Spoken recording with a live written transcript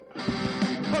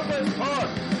Podcast Pod!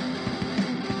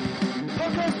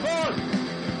 Podcast Pod!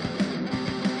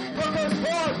 Podcast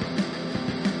Pod!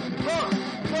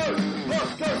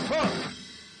 Podcast Pod!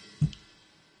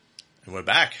 And we're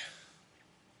back.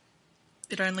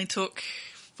 It only took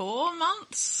 4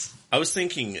 months. I was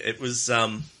thinking it was,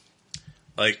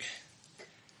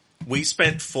 we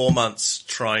spent 4 months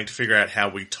trying to figure out how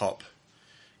we top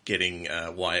getting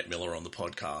Wyatt Miller on the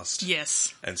podcast.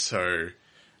 Yes. And so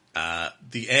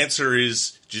the answer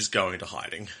is just going to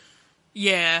hiding.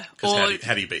 Yeah. Because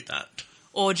how do you beat that?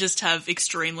 Or just have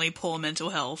extremely poor mental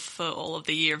health for all of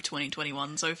the year of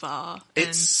 2021 so far. It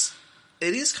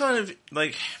is kind of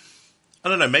like, I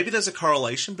don't know, maybe there's a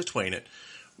correlation between it.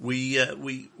 We're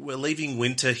leaving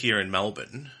winter here in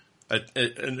Melbourne,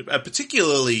 a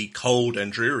particularly cold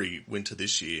and dreary winter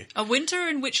this year. A winter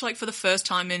in which, like, for the first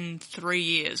time in 3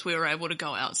 years, we were able to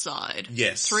go outside.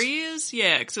 Yes. 3 years?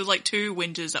 Yeah, because it was like 2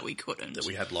 winters that we couldn't. That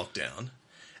we had lockdown.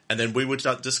 And then we were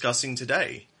discussing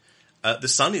today, the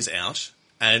sun is out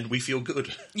and we feel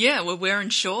good. Yeah, we're wearing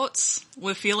shorts.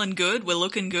 We're feeling good. We're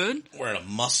looking good. Wearing a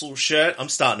muscle shirt. I'm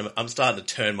starting to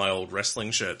turn my old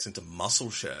wrestling shirts into muscle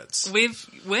shirts. We've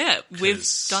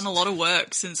done a lot of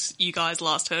work since you guys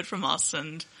last heard from us,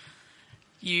 and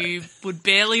you would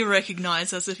barely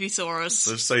recognise us if you saw us.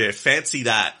 So yeah, fancy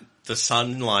that. The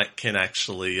sunlight can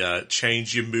actually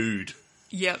change your mood.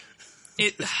 Yep.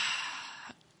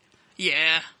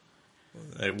 Yeah.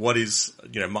 What is,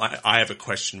 I have a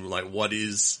question, like, what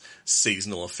is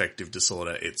seasonal affective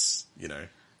disorder? It's,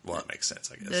 well, that makes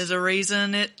sense, I guess. There's a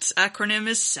reason its acronym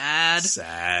is SAD.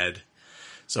 SAD.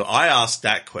 So I asked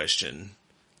that question.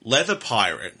 Leather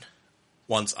Pirate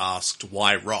once asked,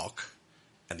 why rock?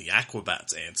 And the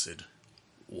Aquabats answered,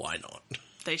 why not?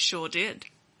 They sure did.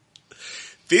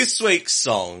 This week's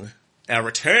song, our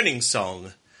returning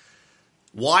song,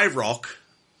 Why Rock?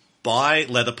 By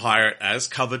Leather Pirate, as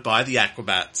covered by the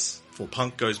Aquabats for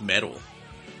Punk Goes Metal.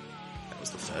 That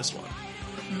was the first one.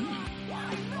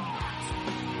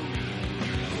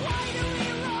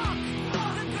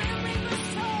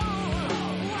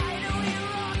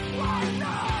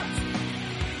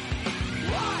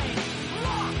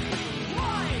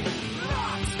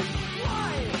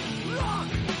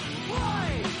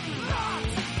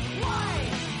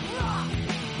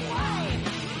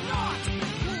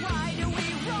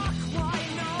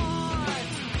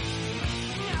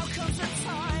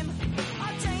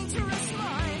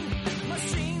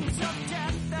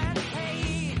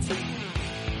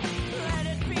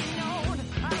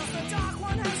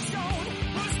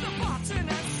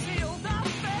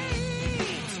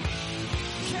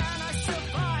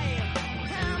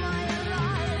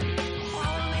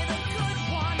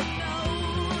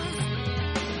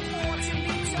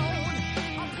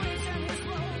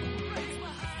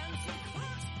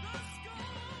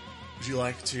 Would you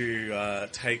like to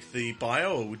take the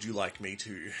bio, or would you like me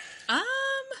to? I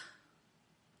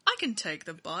can take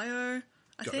the bio,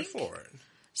 I think. Go for it.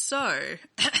 So,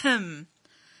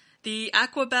 the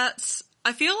Aquabats,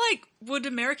 I feel like, would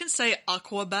Americans say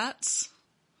Aquabats?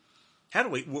 How do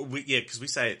we yeah, because we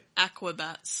say it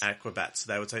Aquabats. Aquabats.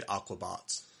 They would say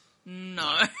Aquabats.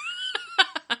 No.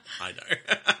 I know.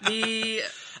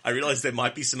 I realise there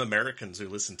might be some Americans who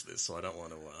listen to this, so I don't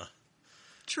want to...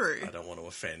 True. I don't want to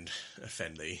offend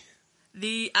thee.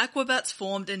 The Aquabats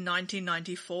formed in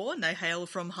 1994, and they hail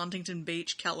from Huntington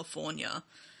Beach, California.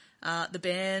 The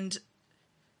band...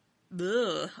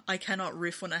 I cannot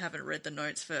riff when I haven't read the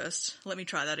notes first. Let me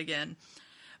try that again.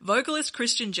 Vocalist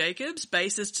Christian Jacobs,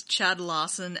 bassist Chad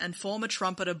Larson, and former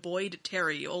trumpeter Boyd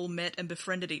Terry all met and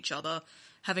befriended each other,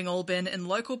 having all been in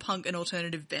local punk and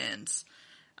alternative bands.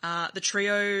 The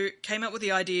trio came up with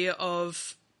the idea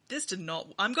of...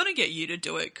 I'm going to get you to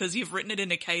do it, because you've written it in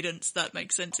a cadence that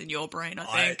makes sense in your brain, I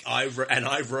think.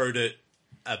 I wrote it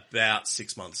about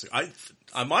 6 months ago.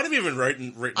 I might have even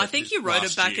written I think you wrote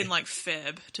it back year. in, like,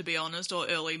 Feb, to be honest, or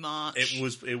early March.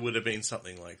 It would have been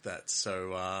something like that.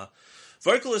 So,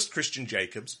 vocalist Christian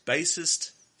Jacobs,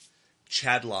 bassist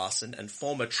Chad Larson, and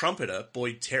former trumpeter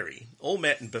Boyd Terry all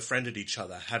met and befriended each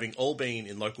other, having all been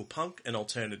in local punk and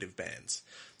alternative bands.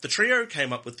 The trio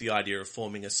came up with the idea of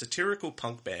forming a satirical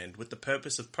punk band with the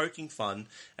purpose of poking fun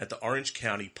at the Orange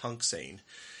County punk scene,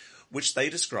 which they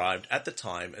described at the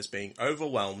time as being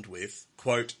overwhelmed with,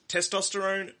 quote,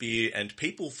 testosterone, beer, and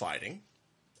people fighting.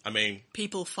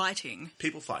 People fighting.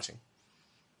 People fighting.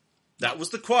 That was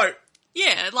the quote.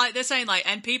 Yeah, like, they're saying, like,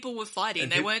 and people were fighting.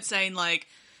 They weren't saying, like,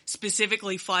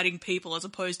 specifically fighting people as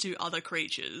opposed to other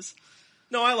creatures.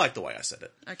 No, I like the way I said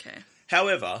it. Okay.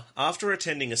 However, after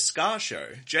attending a ska show,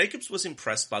 Jacobs was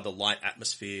impressed by the light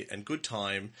atmosphere and good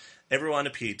time everyone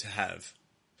appeared to have.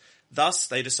 Thus,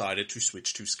 they decided to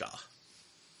switch to ska.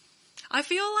 I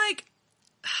feel like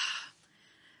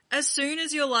as soon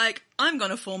as you're like, I'm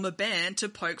going to form a band to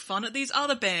poke fun at these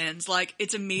other bands, like,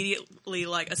 it's immediately,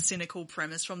 like, a cynical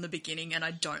premise from the beginning, and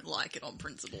I don't like it on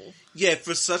principle. Yeah,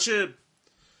 for such a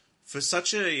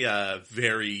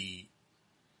very,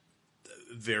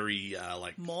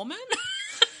 like... Mormon?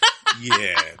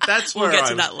 Yeah, that's where we'll get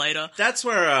to that later. That's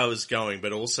where I was going,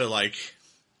 but also, like...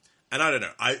 And I don't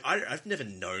know, I've never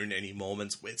known any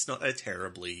Mormons. It's not a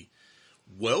terribly...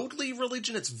 worldly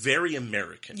religion. It's very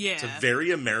American. Yeah. It's a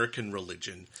very American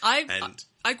religion.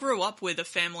 I grew up with a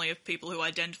family of people who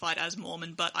identified as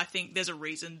Mormon, but I think there's a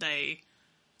reason they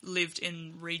lived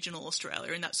in regional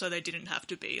Australia, and that's so they didn't have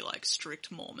to be, like,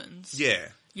 strict Mormons. Yeah.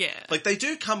 Yeah. Like, they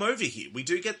do come over here. We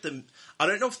do get them... I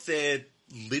don't know if they're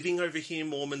living over here,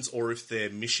 Mormons, or if they're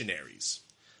missionaries.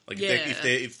 Like,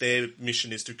 if their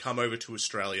mission is to come over to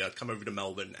Australia, come over to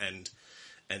Melbourne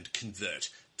and convert,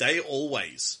 they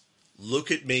always...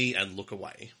 look at me and look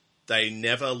away. They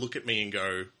never look at me and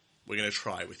go, we're going to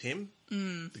try with him.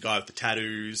 The guy with the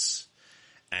tattoos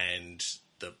and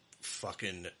the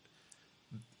fucking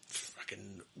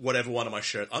whatever one of my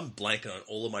shirt. I'm blanking on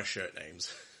all of my shirt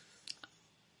names.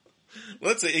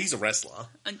 Let's see. He's a wrestler.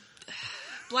 And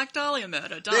Black Dahlia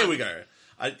Murder. Done. There we go.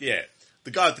 Yeah.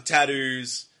 The guy with the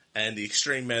tattoos and the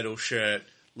extreme metal shirt.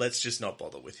 Let's just not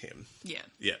bother with him. Yeah.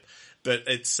 Yeah. But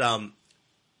it's,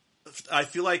 I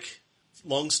feel like,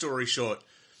 long story short,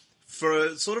 for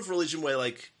a sort of religion where,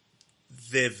 like,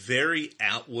 they're very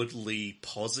outwardly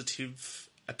positive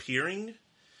appearing.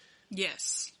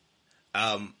 Yes.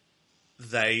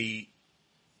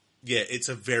 It's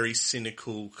a very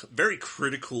cynical, very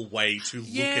critical way to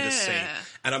look at a scene.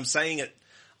 And I'm saying it,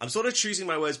 I'm sort of choosing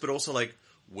my words, but also, like,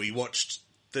 we watched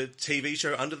the TV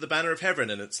show Under the Banner of Heaven,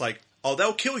 and it's like, oh,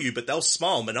 they'll kill you, but they'll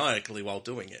smile maniacally while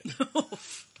doing it.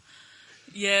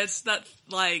 Yeah, it's that,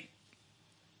 like,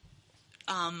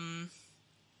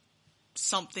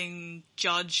 something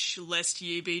judge lest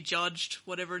ye be judged,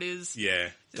 whatever it is. Yeah,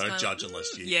 don't judge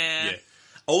unless you... Yeah.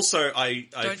 Also, I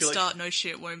don't feel start like... no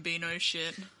shit, won't be no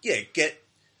shit. Yeah,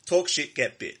 talk shit,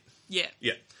 get bit. Yeah.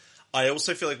 Yeah. I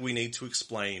also feel like we need to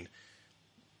explain...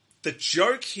 The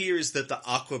joke here is that the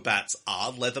Aquabats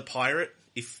are Leather Pirate,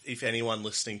 if anyone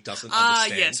listening doesn't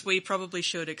understand. Yes, we probably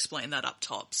should explain that up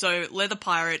top. So, Leather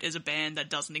Pirate is a band that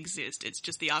doesn't exist. It's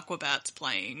just the Aquabats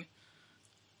playing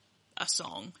a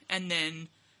song, and then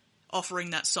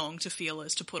offering that song to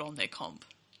Feelers to put on their comp.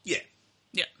 Yeah.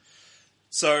 Yeah.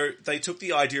 So, they took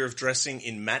the idea of dressing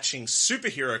in matching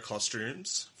superhero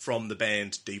costumes from the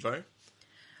band Devo.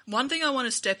 One thing I want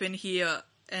to step in here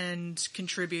and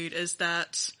contribute is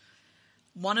that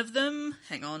one of them,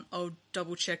 hang on, I'll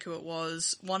double check who it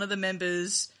was. One of the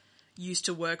members used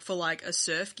to work for, like, a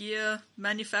surf gear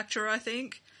manufacturer, I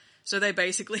think. So they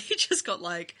basically just got,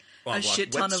 like, a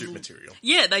shit ton of material.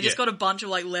 Yeah, they just got a bunch of,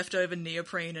 like, leftover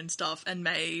neoprene and stuff and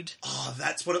made... Oh,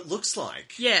 that's what it looks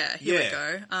like. Yeah, here we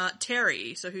go.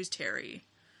 Terry. So who's Terry?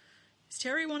 Is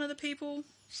Terry one of the people?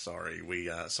 Sorry,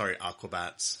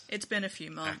 Aquabats. It's been a few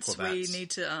months. Aquabats. We need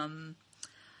to,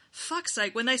 fuck's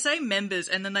sake, when they say members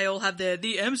and then they all have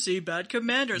the MC Bad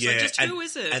Commander, it's like, just who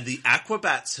is it? And the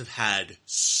Aquabats have had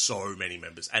so many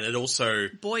members. And it also...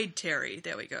 Boyd Terry,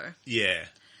 there we go. Yeah.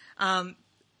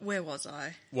 Where was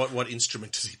I? What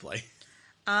instrument does he play?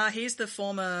 He's the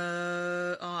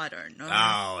former... Oh, I don't know.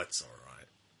 Oh, it's alright.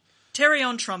 Terry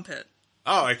on trumpet.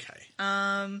 Oh,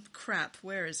 okay. Crap,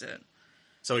 where is it?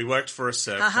 So he worked for a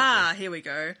surf company. Here we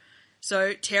go.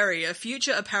 So, Terry, a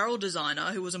future apparel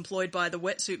designer who was employed by the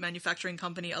wetsuit manufacturing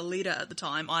company Alita at the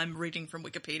time, I'm reading from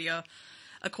Wikipedia,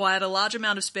 acquired a large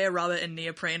amount of spare rubber and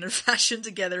neoprene and fashioned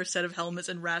together a set of helmets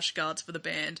and rash guards for the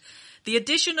band. The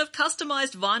addition of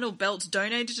customized vinyl belts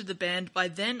donated to the band by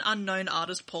then unknown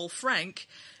artist Paul Frank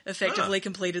effectively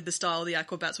completed the style the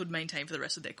Aquabats would maintain for the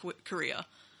rest of their career.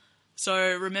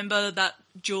 So, remember that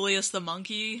Julius the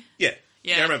Monkey? Yeah.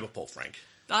 I remember Paul Frank.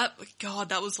 That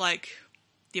was like...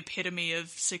 the epitome of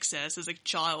success as a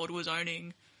child was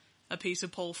owning a piece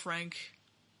of Paul Frank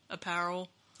apparel.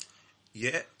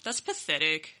 Yeah. That's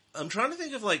pathetic. I'm trying to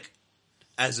think of, like,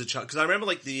 as a child, because I remember,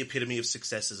 like, the epitome of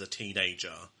success as a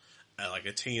teenager.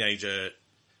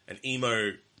 An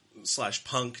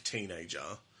emo/punk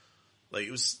teenager. Like,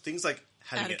 it was things like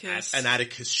having an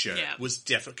Atticus shirt was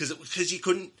definitely, because you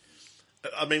couldn't,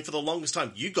 I mean, for the longest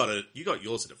time, you got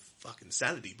yours at a fucking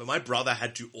Saturday, but my brother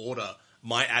had to order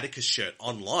my Atticus shirt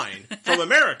online from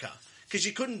America because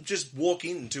you couldn't just walk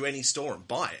into any store and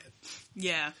buy it.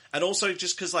 Yeah. And also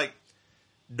just because, like,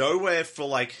 nowhere for,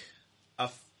 like,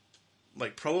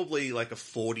 probably, like, a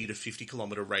 40 to 50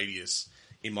 kilometer radius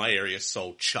in my area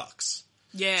sold Chucks.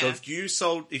 Yeah.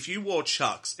 So if you wore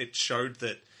Chucks, it showed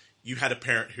that you had a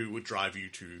parent who would drive you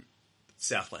to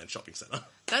Southland Shopping Centre.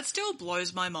 That still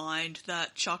blows my mind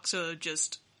that Chucks are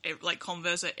just, like,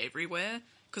 Converse are everywhere.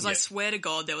 Because I swear to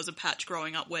God, there was a patch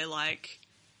growing up where, like,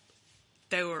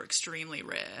 they were extremely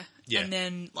rare. Yeah. And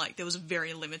then, like, there was a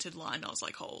very limited line. I was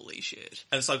like, holy shit.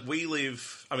 And it's like we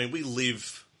live, I don't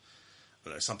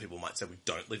know, some people might say we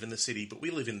don't live in the city, but we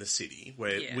live in the city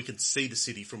where we can see the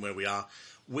city from where we are.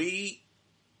 We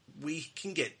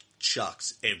can get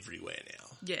Chucks everywhere now.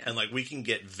 Yeah. And, like, we can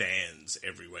get Vans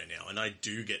everywhere now. And I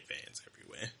do get Vans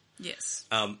everywhere. Yes.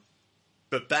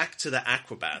 But back to the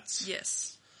Aquabats.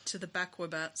 Yes. To the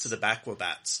Backwabats. To the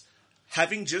Backwabats.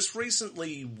 Having just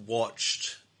recently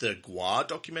watched the Gua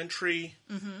documentary,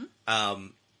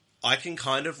 I can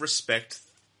kind of respect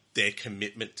their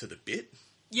commitment to the bit.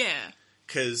 Yeah.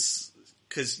 Because,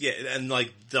 yeah, and,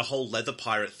 like, the whole leather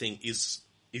pirate thing is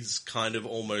kind of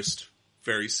almost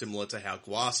very similar to how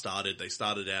Gua started. They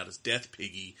started out as Death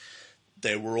Piggy.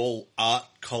 They were all art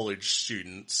college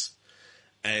students,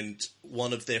 and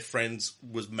one of their friends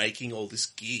was making all this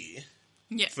gear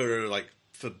for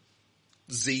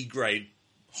Z-grade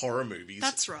horror movies.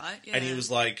 That's right, yeah. And he was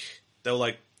like, they were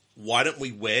like, why don't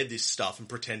we wear this stuff and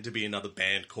pretend to be another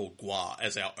band called Gua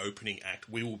as our opening act?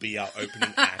 We will be our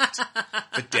opening act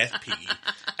for Death Piggy.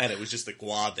 And it was just that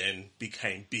Gua then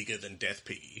became bigger than Death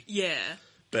Piggy. Yeah.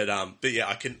 But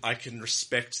yeah, I can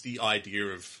respect the idea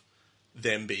of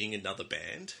them being another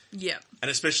band. Yeah.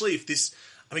 And especially if this,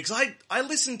 I mean, because I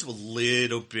listened to a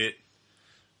little bit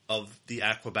of the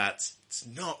Aquabats. It's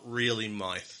not really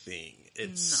my thing.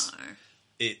 It's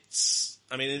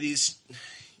I mean, it is,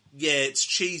 yeah, it's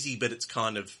cheesy, but it's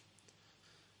kind of,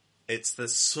 it's the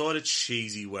sort of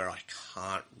cheesy where I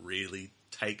can't really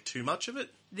take too much of it.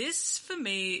 This, for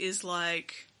me, is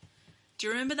like, do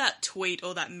you remember that tweet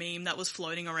or that meme that was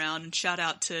floating around? And shout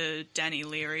out to Danny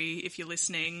Leary, if you're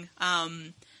listening.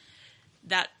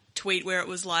 That tweet where it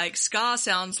was like, Scar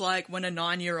sounds like when a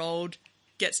 9-year-old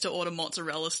gets to order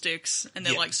mozzarella sticks and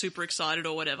they're like super excited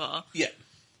or whatever. Yeah.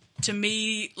 To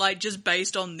me, like, just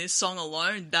based on this song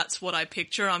alone, that's what I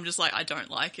picture. I'm just like, I don't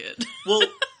like it. Well,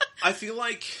 I feel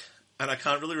like, and I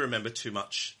can't really remember too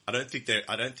much. I don't think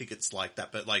it's like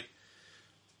that, but like,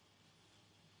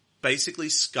 basically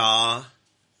Scar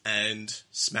and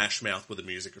Smash Mouth were the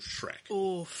music of Shrek.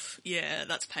 Oof, yeah,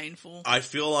 that's painful. I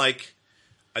feel like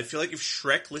if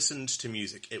Shrek listened to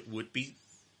music, it would be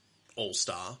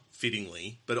All-Star,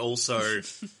 fittingly, but also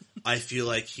I feel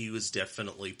like he was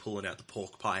definitely pulling out the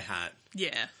pork pie hat.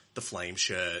 Yeah. The flame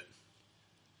shirt.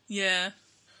 Yeah.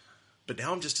 But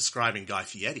now I'm just describing Guy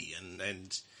Fieri,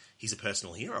 and he's a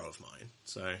personal hero of mine,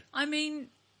 so... I mean,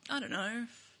 I don't know.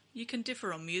 You can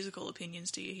differ on musical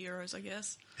opinions to your heroes, I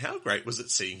guess. How great was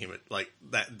it seeing him at, like,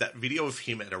 that video of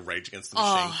him at a Rage Against the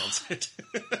Machine concert?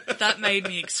 That made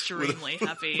me extremely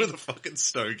happy. With a fucking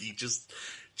stogie just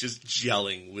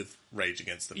gelling with Rage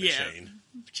Against the Machine.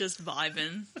 Yeah, just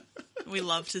vibing. We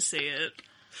love to see it.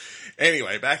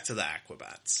 Anyway, back to the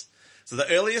Aquabats. So the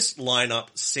earliest lineup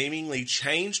seemingly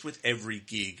changed with every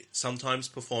gig, sometimes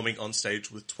performing on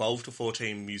stage with 12 to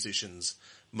 14 musicians,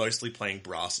 mostly playing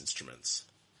brass instruments.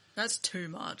 That's too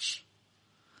much.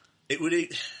 It would...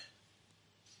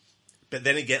 But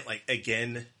then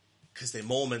again, because they're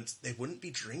Mormons, there wouldn't be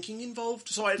drinking involved.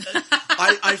 So I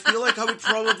feel like I would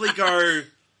probably go,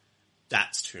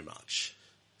 that's too much.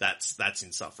 That's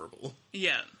insufferable.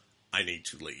 Yeah. I need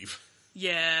to leave.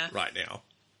 Yeah. Right now.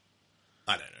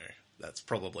 I don't know. That's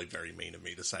probably very mean of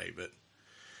me to say, but...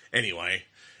 Anyway,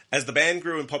 as the band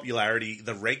grew in popularity,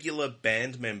 the regular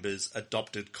band members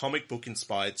adopted comic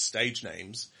book-inspired stage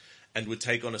names and would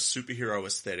take on a superhero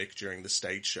aesthetic during the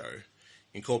stage show,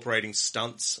 incorporating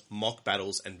stunts, mock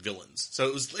battles, and villains.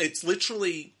 So it's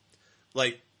literally,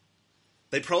 like,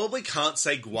 they probably can't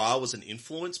say Gua was an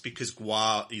influence because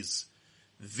Gua is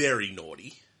very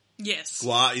naughty. Yes.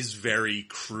 Gua is very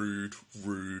crude,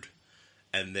 rude,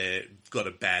 and they've got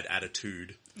a bad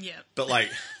attitude. Yeah. But, like,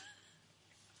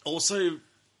 also,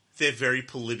 they're very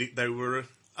they were,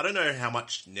 I don't know how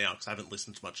much now, because I haven't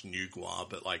listened to much new Gua,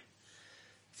 but, like,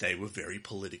 they were very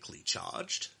politically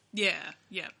charged. Yeah,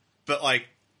 yeah. But, like,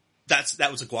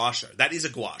 that was a Gua show. That is a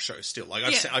Gua show still. Like,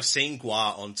 I've seen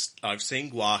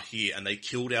Gua here, and they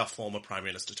killed our former Prime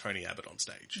Minister Tony Abbott on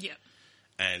stage. Yeah.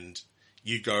 And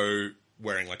you go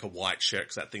wearing, like, a white shirt,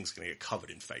 because that thing's going to get covered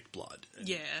in fake blood.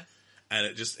 Yeah. And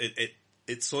it just,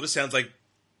 it sort of sounds like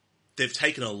they've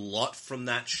taken a lot from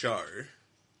that show,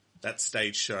 that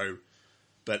stage show,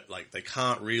 but, like, they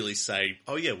can't really say,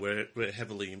 oh yeah, we're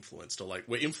heavily influenced, or, like,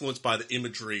 we're influenced by the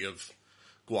imagery of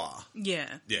Gua. Yeah.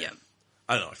 Yeah.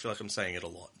 I don't know, I feel like I'm saying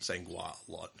Gua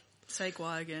a lot. Say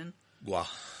Gua again. Gua.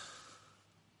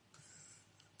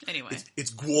 Anyway.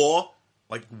 It's Gwa,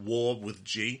 like war with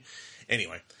G.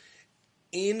 Anyway,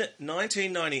 in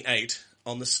 1998,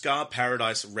 on the Scar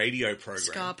Paradise radio program...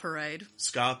 Scar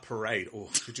Parade. Oh,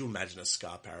 could you imagine a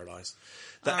Scar Paradise?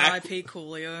 R.I.P.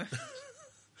 Coolio.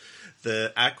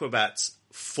 The Aquabats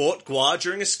fought Gua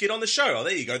during a skit on the show. Oh,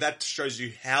 there you go. That shows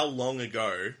you how long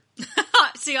ago.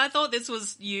 See, I thought this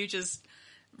was you just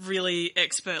really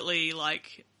expertly,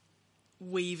 like,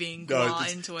 weaving Gua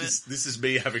into it. This is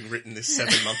me having written this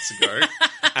 7 months ago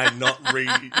and not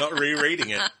rereading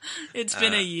it. It's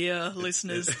been a year,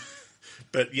 listeners.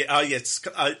 But yeah, yes,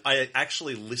 I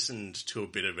actually listened to a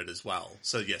bit of it as well.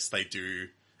 So yes, they do.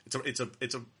 It's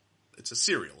a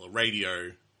serial, a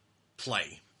radio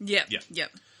play. Yep.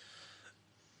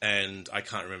 And I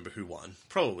can't remember who won.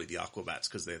 Probably the Aquabats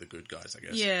because they're the good guys, I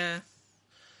guess. Yeah.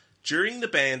 During the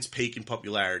band's peak in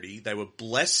popularity, they were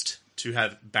blessed to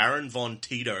have Baron Von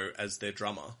Tito as their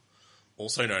drummer,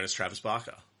 also known as Travis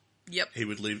Barker. Yep. He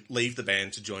would leave the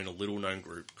band to join a little-known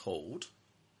group called...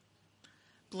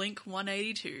 Blink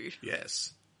 182.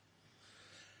 Yes.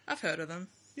 I've heard of them.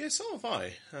 Yeah, so have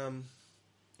I.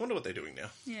 Wonder what they're doing now.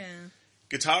 Yeah.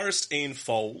 Guitarist Ian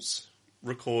Foles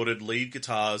recorded lead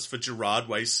guitars for Gerard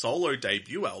Way's solo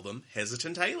debut album,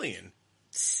 Hesitant Alien.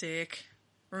 Sick.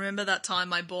 Remember that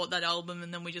time I bought that album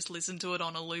and then we just listened to it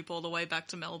on a loop all the way back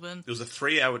to Melbourne? It was a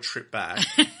 3-hour trip back.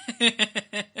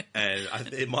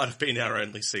 And it might have been our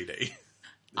only CD.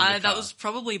 That was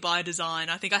probably by design.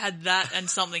 I think I had that and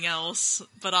something else,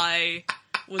 but I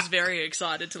was very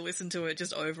excited to listen to it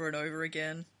just over and over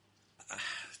again.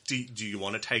 Do you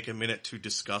want to take a minute to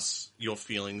discuss your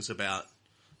feelings about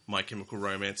My Chemical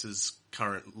Romance's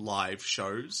current live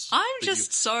shows? I'm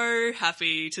just so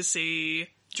happy to see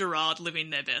Gerard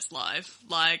living their best life.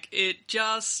 Like, it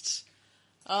just...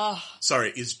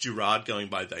 Sorry, is Gerard going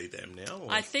by they, them now? Or?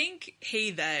 I think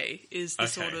he, they is the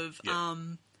sort of... Yeah.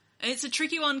 And it's a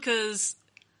tricky one because,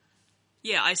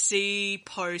 yeah, I see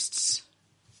posts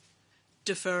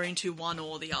deferring to one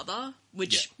or the other,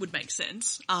 which would make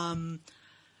sense.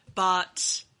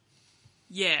 But,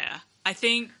 yeah, I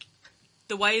think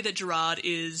the way that Gerard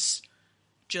is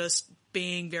just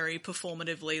being very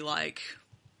performatively, like,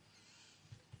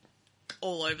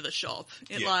 all over the shop,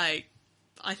 I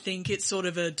think it's sort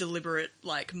of a deliberate,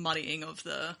 like, muddying of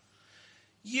the...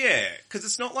 Yeah, because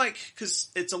it's not like... Because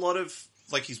it's a lot of...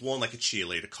 Like, he's worn, like, a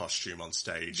cheerleader costume on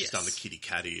stage. Yes. He's done the kitty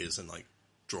cat ears and, like,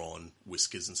 drawn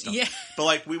whiskers and stuff. Yeah. But,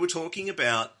 like, we were talking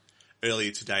about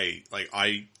earlier today, like,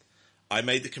 I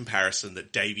made the comparison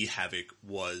that Davey Havok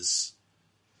was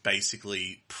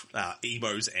basically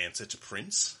Emo's answer to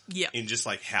Prince. Yeah. In just,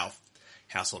 like, how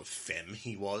sort of femme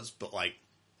he was, but, like,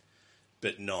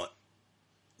 but not...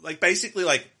 Like, basically,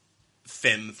 like,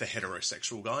 femme for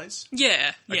heterosexual guys.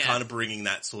 Yeah, like, kind of bringing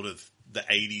that sort of the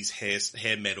 80s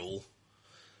hair metal...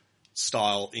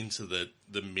 style into the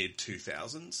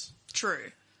mid-2000s. True.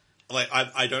 Like,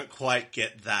 I don't quite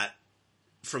get that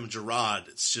from Gerard.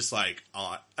 It's just like,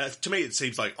 to me it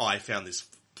seems like, I found this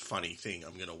funny thing,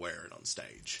 I'm going to wear it on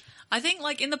stage. I think,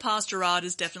 like, in the past, Gerard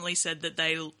has definitely said that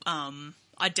they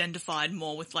identified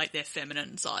more with, like, their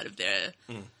feminine side of their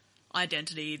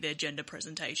identity, their gender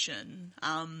presentation.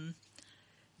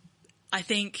 I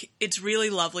think it's really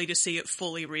lovely to see it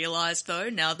fully realised, though,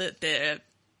 now that they're...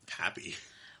 happy.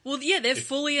 Well, yeah, they're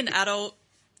fully an adult.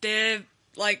 They're,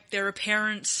 like, they're a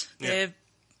parent. They're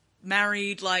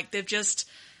married. Like, they've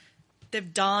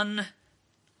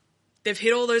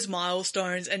hit all those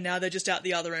milestones, and now they're just out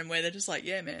the other end where they're just like,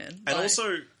 yeah, man. And like,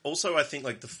 also, I think,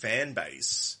 like, the fan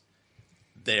base,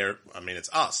 it's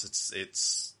us.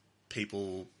 It's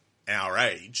people our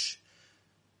age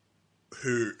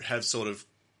who have sort of,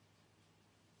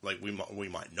 like, we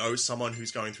might know someone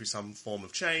who's going through some form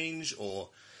of change or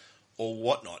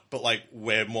whatnot, but, like,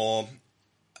 we're more,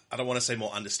 I don't want to say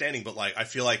more understanding, but, like, I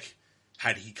feel like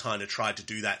had he kind of tried to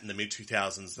do that in the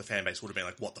mid-2000s, the fan base would have been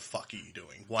like, what the fuck are you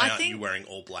doing? Why aren't you wearing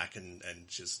all black and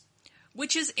just...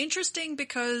 Which is interesting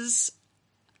because,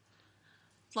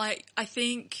 like, I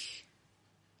think...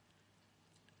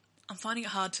 I'm finding it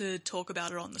hard to talk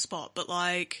about it on the spot, but,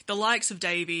 like, the likes of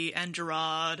Davey and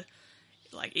Gerard,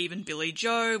 like, even Billy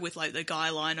Joe with, like, the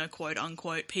guy liner,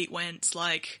 quote-unquote, Pete Wentz,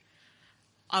 like...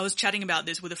 I was chatting about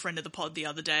this with a friend of the pod the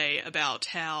other day about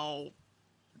how,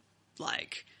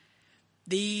 like,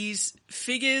 these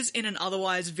figures in an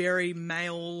otherwise very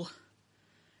male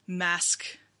mask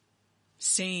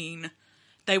scene,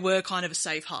 they were kind of a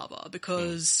safe harbor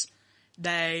because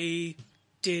they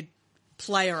did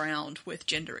play around with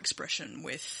gender expression,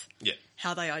 with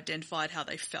how they identified, how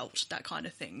they felt, that kind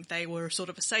of thing. They were sort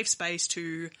of a safe space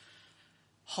to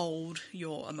hold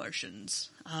your emotions.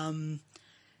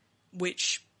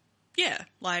 Which, yeah,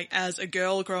 like as a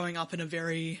girl growing up in a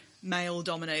very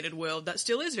male-dominated world that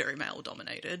still is very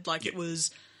male-dominated, like it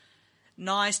was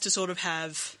nice to sort of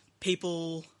have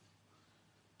people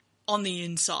on the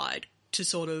inside to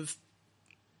sort of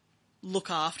look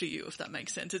after you, if that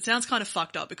makes sense. It sounds kind of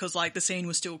fucked up because, like, the scene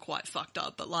was still quite fucked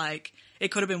up, but, like, it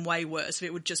could have been way worse if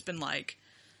it would just been, like,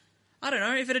 I don't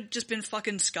know, if it had just been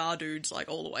fucking Scar dudes, like,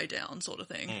 all the way down sort of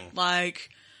thing.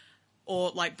 Like,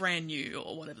 or, like, Brand New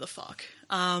or whatever the fuck.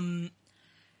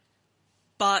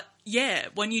 But, yeah,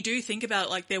 when you do think about it,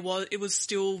 like, it was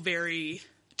still very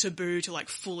taboo to, like,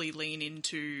 fully lean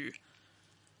into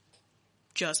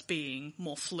just being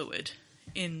more fluid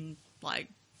in, like,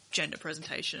 gender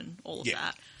presentation, all of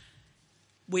that.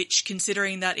 Which,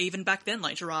 considering that even back then,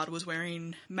 like, Gerard was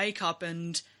wearing makeup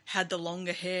and had the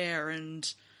longer hair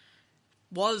and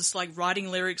was, like, writing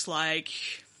lyrics like,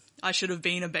 I should have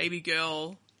been a baby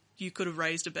girl, you could have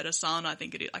raised a better son, I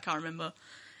think it is, I can't remember.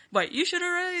 Wait, you should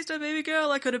have raised a baby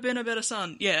girl, I could have been a better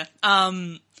son. Yeah.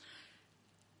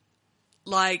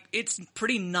 Like, it's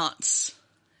pretty nuts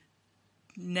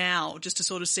now just to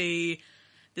sort of see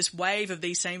this wave of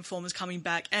these same performers coming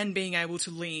back and being able to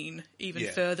lean even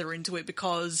further into it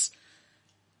because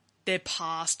they're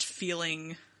past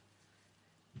feeling,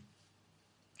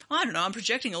 I don't know, I'm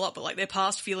projecting a lot, but like they're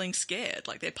past feeling scared.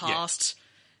 Like they're past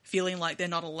feeling like they're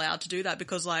not allowed to do that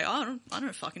because like, I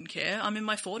don't fucking care. I'm in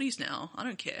my 40s now. I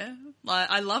don't care. Like,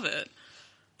 I love it.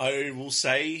 I will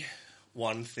say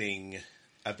one thing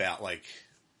about like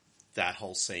that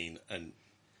whole scene and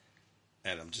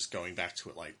I'm just going back to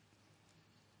it, like,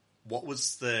 what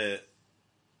was the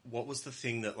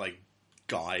thing that, like,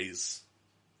 guys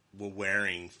were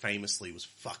wearing famously was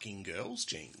fucking girls'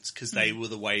 jeans, because they were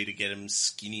the way to get them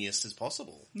skinniest as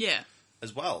possible. Yeah.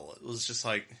 As well. It was just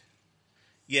like,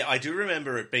 yeah, I do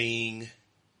remember it being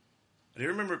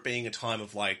a time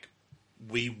of, like,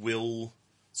 we will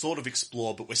sort of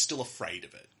explore, but we're still afraid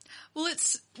of it. Well,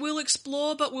 we'll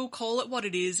explore, but we'll call it what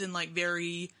it is in, like,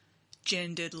 very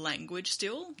gendered language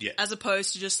still. Yeah. As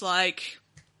opposed to just, like,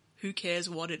 who cares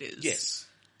what it is? Yes.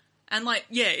 And, like,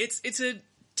 yeah, it's a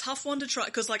tough one to try,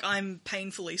 because, like, I'm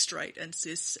painfully straight and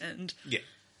cis and,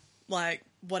 like,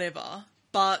 whatever.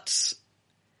 But,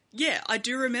 yeah, I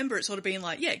do remember it sort of being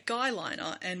like, yeah, guy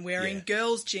liner and wearing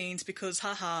girls' jeans because,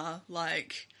 haha,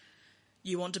 like,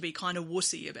 you want to be kind of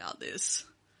wussy about this.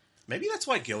 Maybe that's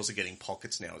why girls are getting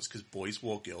pockets now, is because boys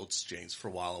wore girls' jeans for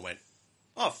a while and went,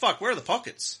 oh, fuck, where are the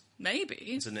pockets?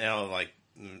 Maybe. So now, like,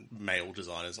 male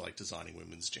designers are, like, designing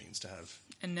women's jeans to have.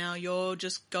 And now you're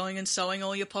just going and sewing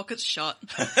all your pockets shut.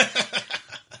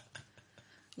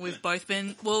 We've both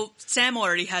been... Well, Sam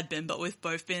already had been, but we've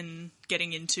both been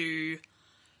getting into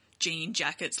jean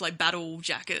jackets, like battle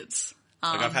jackets.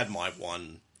 Like, I've had my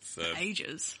one for...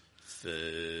 ages.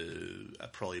 For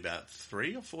probably about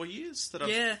 3 or 4 years that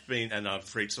I've been... And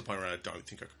I've reached the point where I don't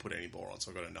think I could put any more on,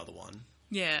 so I got another one.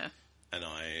 Yeah. And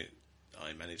I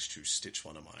managed to stitch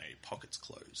one of my pockets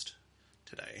closed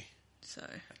today. So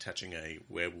attaching a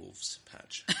werewolves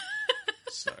patch.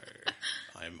 So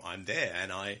I'm there,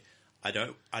 and I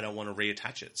don't want to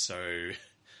reattach it. So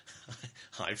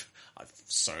I've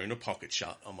sewn a pocket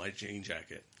shut on my jean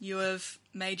jacket. You have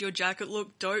made your jacket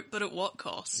look dope, but at what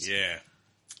cost? Yeah.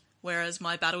 Whereas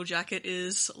my battle jacket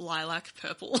is lilac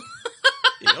purple.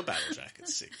 Yeah, your battle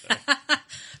jacket's sick though.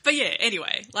 But yeah,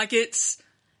 anyway, like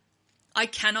I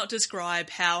cannot describe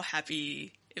how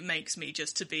happy it makes me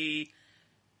just to be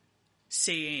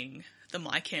seeing the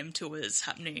My Chem tours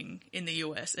happening in the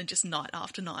US and just night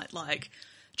after night, like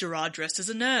Gerard dressed as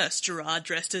a nurse, Gerard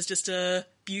dressed as just a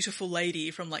beautiful lady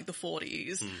from like the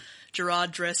 40s,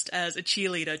 Gerard dressed as a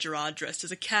cheerleader, Gerard dressed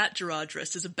as a cat, Gerard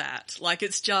dressed as a bat. Like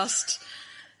it's just...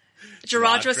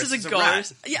 Gerard dressed as a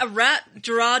ghost. Yeah, a rat.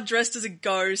 Gerard dressed as a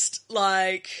ghost.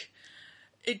 Like,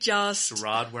 it just...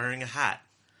 Gerard wearing a hat.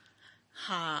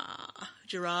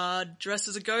 Gerard dressed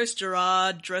as a ghost,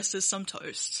 Gerard dressed as some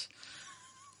toast.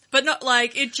 But not,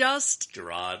 like, it just...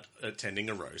 Gerard attending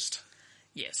a roast.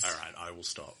 Yes. Alright, I will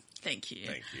stop. Thank you.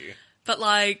 Thank you. But,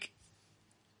 like,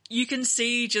 you can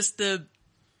see just the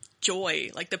joy,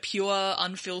 like, the pure,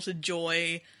 unfiltered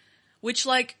joy, which,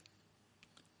 like,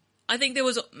 I think there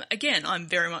was... Again, I'm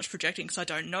very much projecting because I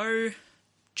don't know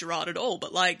Gerard at all,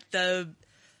 but, like, it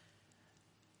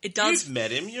does... You've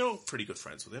met him. You're pretty good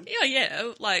friends with him.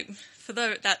 Yeah. Like, for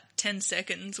that 10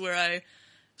 seconds where I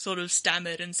sort of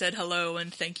stammered and said hello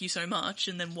and thank you so much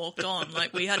and then walked on,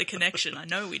 like, we had a connection. I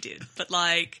know we did. But,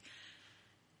 like,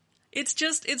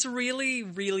 it's really,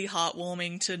 really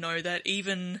heartwarming to know that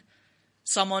even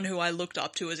someone who I looked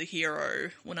up to as a hero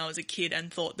when I was a kid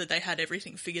and thought that they had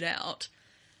everything figured out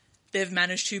they've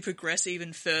managed to progress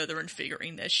even further and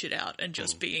figuring their shit out and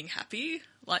just being happy.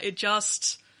 Like, it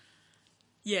just...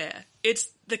 Yeah, it's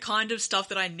the kind of stuff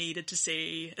that I needed to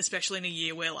see, especially in a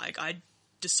year where, like, I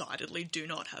decidedly do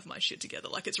not have my shit together.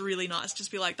 Like, it's really nice to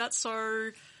just be like, that's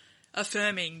so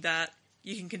affirming that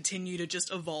you can continue to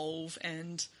just evolve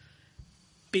and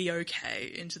be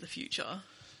okay into the future.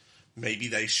 Maybe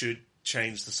they should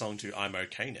change the song to I'm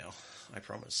Okay Now, I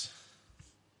promise.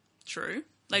 True.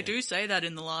 They do say that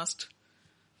in the last...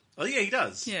 Oh, yeah, he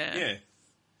does. Yeah.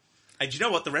 And you know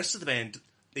what? The rest of the band,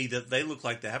 either they look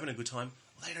like they're having a good time,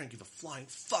 or they don't give a flying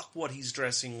fuck what he's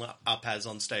dressing up as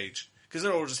on stage. Because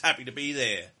they're all just happy to be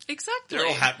there. Exactly. They're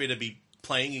all happy to be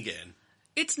playing again.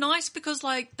 It's nice because,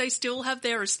 like, they still have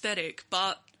their aesthetic,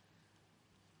 but...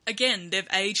 Again, they've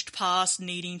aged past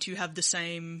needing to have the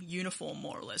same uniform,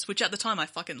 more or less, which at the time I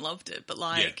fucking loved it, but,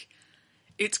 like,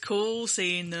 it's cool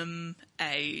seeing them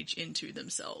age into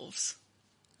themselves.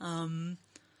 Yeah,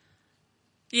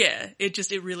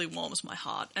 it really warms my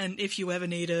heart. And if you ever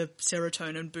need a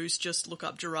serotonin boost, just look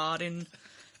up Gerard in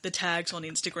the tags on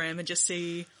Instagram and just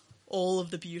see all of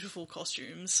the beautiful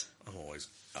costumes. I'm always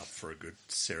up for a good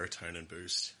serotonin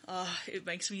boost. It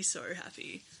makes me so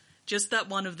happy. Just that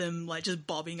one of them, like, just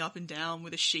bobbing up and down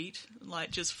with a sheet,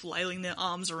 like, just flailing their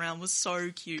arms around was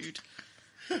so cute.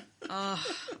 I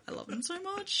love them so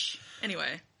much.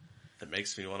 Anyway. It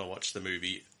makes me want to watch the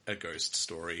movie A Ghost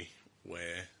Story,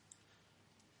 where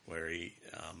he,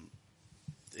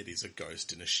 it is a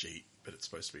ghost in a sheet, but it's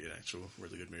supposed to be an actual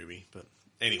really good movie. But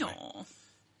anyway. Aww.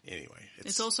 Anyway.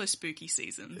 It's also spooky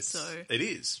season, so... It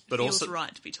is. But it feels also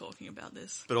right to be talking about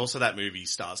this. But also that movie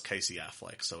stars Casey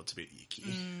Affleck, so it's a bit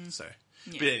icky. So,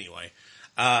 yeah. But anyway.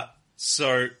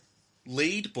 So,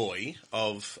 lead boy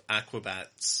of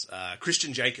Aquabats,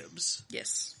 Christian Jacobs,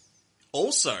 Yes.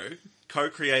 also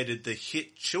co-created the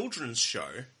hit children's show,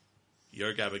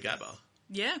 Yo Gabba Gabba.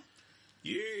 Yeah.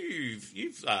 You've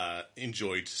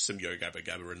enjoyed some Yo Gabba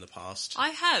Gabba in the past. I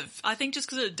have. I think just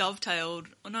because it dovetailed...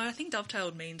 Oh, no, I think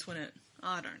dovetailed means when it...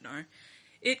 I don't know.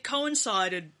 It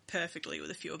coincided perfectly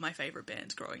with a few of my favourite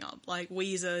bands growing up. Like,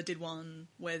 Weezer did one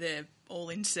where they're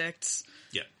all insects.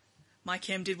 Yeah. My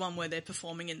Chem did one where they're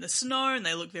performing in the snow and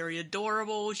they look very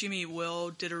adorable. Jimmy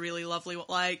World did a really lovely one.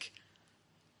 Like,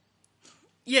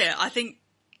 yeah, I think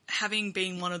having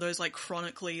been one of those, like,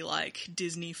 chronically, like,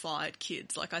 Disney-fied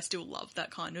kids, like, I still love that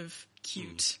kind of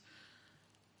cute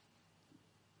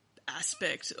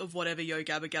aspect of whatever Yo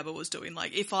Gabba Gabba was doing.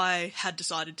 Like, if I had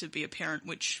decided to be a parent,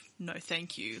 which, no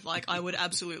thank you, like, I would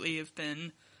absolutely have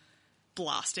been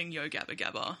blasting Yo Gabba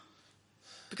Gabba.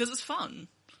 Because it's fun.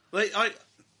 Like,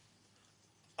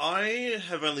 I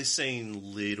have only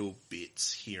seen little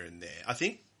bits here and there. I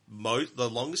think the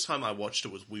longest time I watched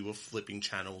it was we were flipping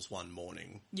channels one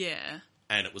morning. Yeah.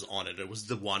 And it was on it. It was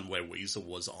the one where Weezer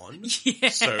was on. Yeah.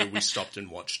 So we stopped and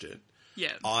watched it.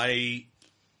 Yeah.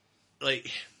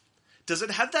 Does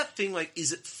it have that thing, like,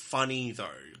 is it funny, though?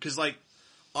 Because, like,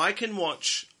 I can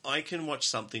watch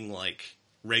something like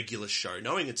regular show,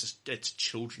 knowing it's a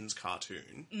children's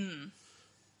cartoon,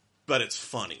 but it's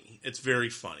funny. It's very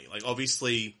funny. Like,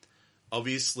 obviously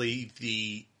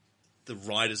the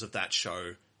writers of that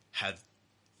show have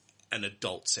an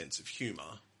adult sense of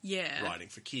humour. Yeah. Writing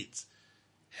for kids.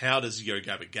 How does Yo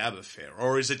Gabba Gabba fare?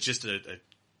 Or is it just a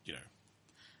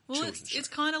well, it's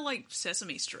kind of like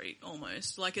Sesame Street,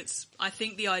 almost. Like, I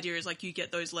think the idea is, like, you get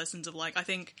those lessons of, like, I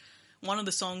think one of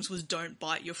the songs was Don't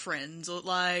Bite Your Friends, or,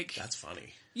 like... That's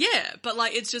funny. Yeah, but,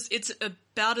 like, it's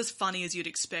about as funny as you'd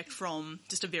expect from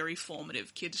just a very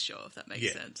formative kids show, if that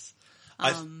makes sense.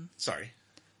 Sorry.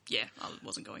 Yeah, I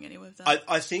wasn't going anywhere with that.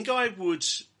 I think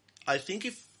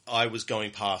if I was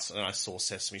going past and I saw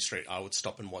Sesame Street, I would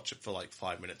stop and watch it for like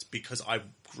 5 minutes because I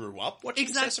grew up watching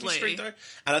Sesame Street, though.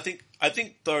 And I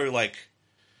think though, like,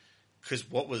 because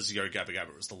what was Yo Gabba Gabba?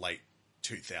 It was the late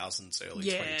 2000s, early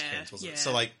 2010s, wasn't it?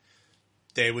 So, like,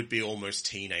 there would be almost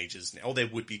teenagers now, or there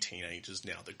would be teenagers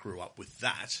now that grew up with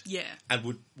that. Yeah.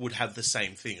 And would have the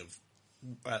same thing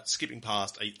of skipping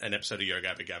past an episode of Yo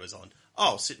Gabba Gabba's on.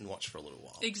 Oh, I'll sit and watch for a little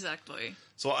while. Exactly.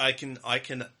 So I can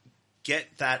get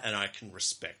that and I can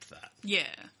respect that. Yeah.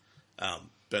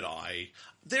 But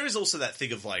there is also that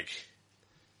thing of, like,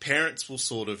 parents will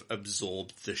sort of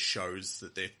absorb the shows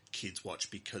that their kids watch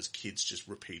because kids just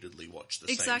repeatedly watch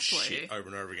the same shit over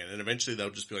and over again. And eventually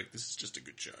they'll just be like, this is just a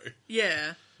good show.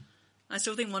 Yeah. I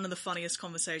still think one of the funniest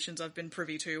conversations I've been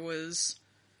privy to was...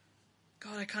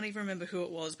 God, I can't even remember who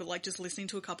it was, but, like, just listening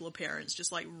to a couple of parents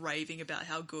just, like, raving about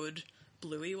how good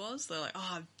Bluey was. They're like,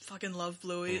 oh, I fucking love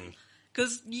Bluey.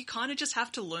 Because you kind of just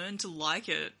have to learn to like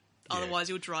it. Otherwise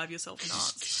you'll drive yourself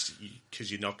nuts.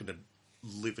 Because you're not going to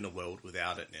live in a world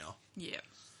without it now. Yeah.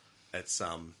 It's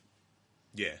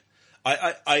yeah.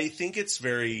 I think it's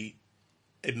very.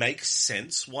 It makes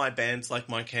sense why bands like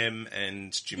My Chem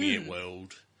and Jimmy Eat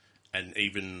World, and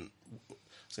even I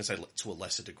was going to say to a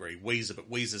lesser degree Weezer, but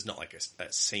Weezer's not like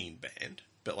a scene band,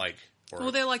 but like.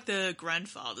 Well, they're like the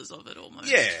grandfathers of it almost.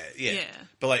 Yeah.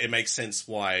 But like, it makes sense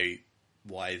why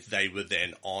they were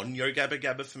then on Yo Gabba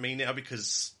Gabba for me now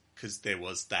because there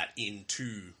was that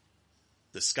into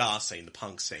the ska scene, the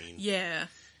punk scene. Yeah.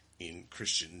 In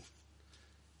Christian.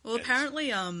 Well,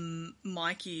 apparently,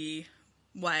 Mikey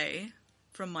Way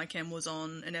from My Chem was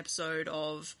on an episode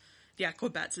of the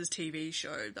Aquabats' TV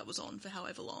show that was on for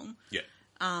however long. Yeah.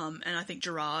 And I think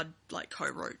Gerard like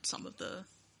co-wrote some of the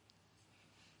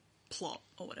plot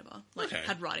or whatever, like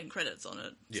had writing credits on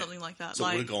it, something like that. So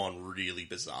like, it would have gone really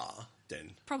bizarre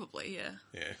then. Probably, yeah.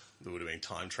 Yeah, there would have been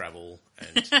time travel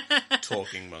and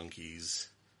talking monkeys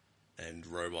and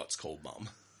robots called Mum.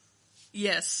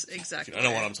 Yes, exactly. I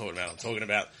know what I'm talking about. I'm talking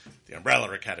about the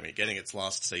Umbrella Academy getting its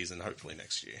last season, hopefully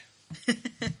next year.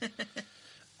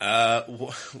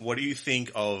 What do you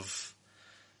think of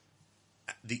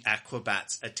the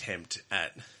Aquabats' attempt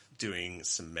at doing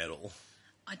some metal?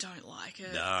 I don't like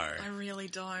it. No. I really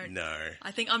don't. No.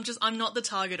 I think I'm not the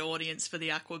target audience for the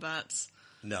Aquabats.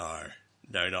 No,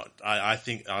 not. I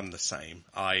think I'm the same.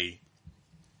 I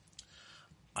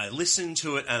listened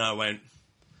to it and I went,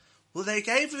 well, they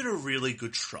gave it a really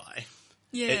good try.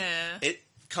 Yeah. It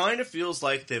kind of feels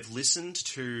like they've listened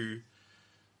to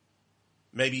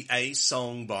maybe a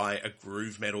song by a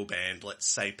groove metal band, let's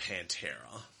say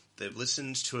Pantera. They've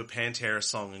listened to a Pantera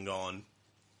song and gone,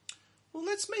 well,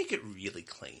 let's make it really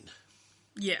clean.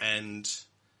 Yeah. And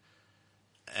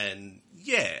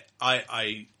yeah,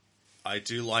 I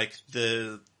do like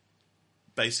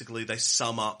basically they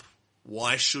sum up,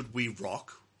 why should we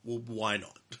rock? Well, why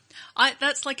not?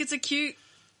 That's like, it's a cute,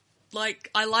 like,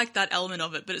 I like that element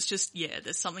of it, but it's just, yeah,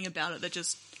 there's something about it that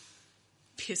just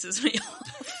pisses me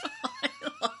off.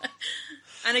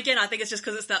 And again, I think it's just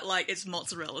because it's that, like, it's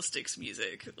mozzarella sticks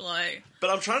music, like. But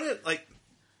I'm trying to, like,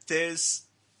 there's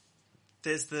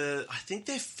I think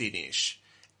they're Finnish.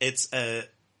 It's a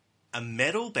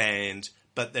metal band,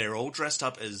 but they're all dressed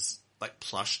up as like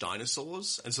plush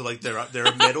dinosaurs, and so like they're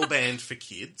a metal band for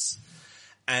kids.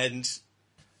 And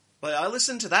like I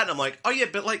listened to that, and I'm like, oh yeah,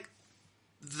 but like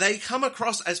they come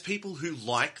across as people who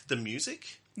like the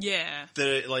music. Yeah,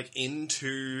 that are like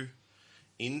into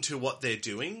what they're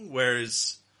doing,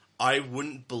 whereas I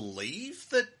wouldn't believe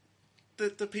that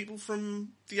the people from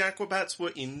the Aquabats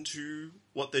were into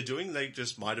what they're doing. They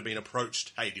just might have been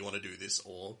approached, hey, do you want to do this?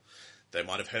 Or they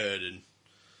might have heard and...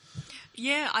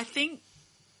 Yeah, I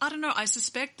don't know, I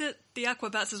suspect that the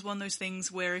Aquabats is one of those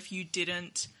things where if you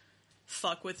didn't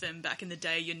fuck with them back in the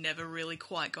day, you're never really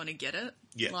quite going to get it.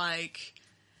 Yeah. Like,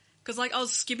 because like I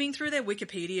was skimming through their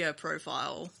Wikipedia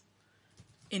profile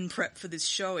in prep for this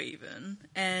show even,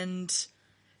 and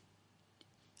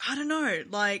I don't know,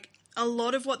 like... A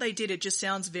lot of what they did, it just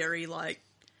sounds very, like,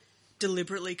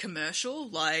 deliberately commercial.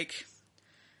 Like,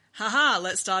 haha,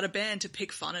 let's start a band to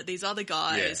pick fun at these other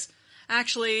guys. Yeah.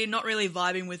 Actually, not really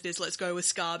vibing with this, let's go with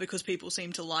ska because people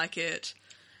seem to like it.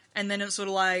 And then it's sort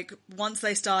of like, once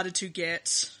they started to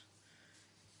get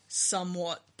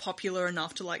somewhat popular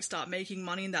enough to, like, start making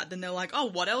money in that, then they're like, oh,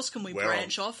 what else can we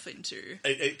branch off into?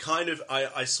 It kind of,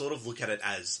 I sort of look at it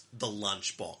as the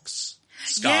Lunchbox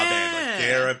ska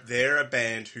band. Like they're a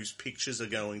band whose pictures are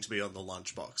going to be on the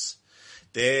Lunchbox.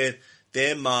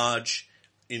 They're Marge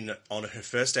on her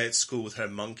first day at school with her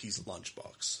monkey's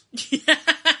lunchbox. Yeah.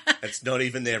 It's not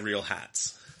even their real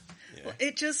hats. Yeah. Well,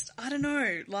 it just, I don't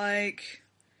know, like,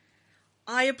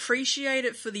 I appreciate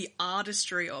it for the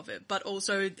artistry of it, but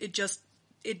also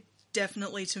it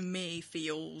definitely to me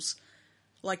feels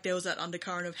like there was that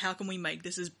undercurrent of how can we make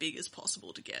this as big as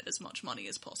possible to get as much money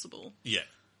as possible. Yeah.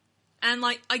 And,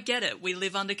 like, I get it. We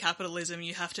live under capitalism.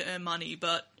 You have to earn money.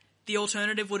 But the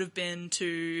alternative would have been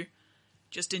to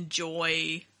just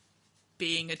enjoy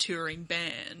being a touring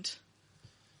band.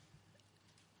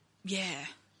 Yeah.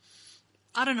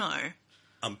 I don't know.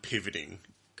 I'm pivoting.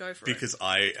 Go for it. Because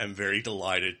I am very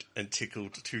delighted and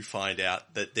tickled to find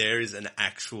out that there is an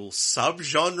actual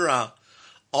subgenre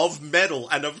of metal.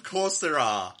 And of course there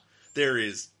are. There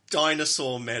is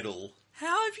dinosaur metal.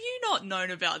 How have you not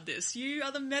known about this? You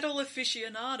are the metal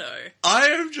aficionado. I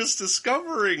am just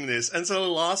discovering this. And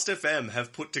so Last.fm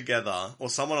have put together, or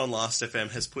someone on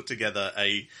Last.fm has put together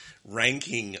a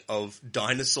ranking of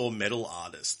dinosaur metal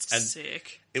artists. And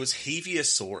sick. It was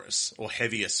Heaviosaurus, or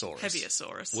Heaviosaurus.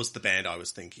 Heaviosaurus. Was the band I was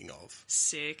thinking of.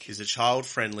 Sick. He's a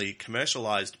child-friendly,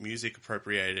 commercialized,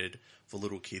 music-appropriated for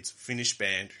little kids Finnish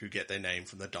band who get their name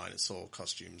from the dinosaur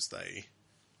costumes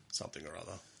something or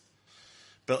other.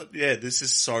 But yeah, this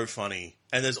is so funny.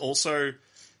 And there's also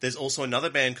another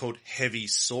band called Heavy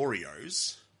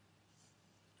Sorios,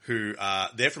 who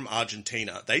they're from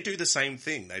Argentina. They do the same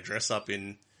thing. They dress up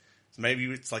in, maybe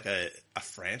it's like a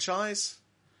franchise.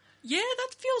 Yeah, that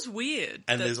feels weird.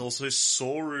 And there's also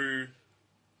Saru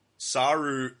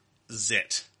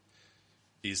Zet.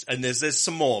 And there's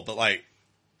some more, but like,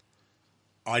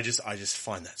 I just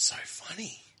find that so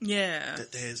funny. Yeah.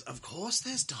 That there's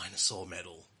dinosaur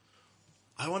metal.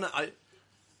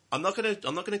 I'm not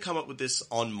gonna come up with this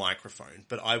on microphone,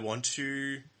 but I want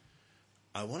to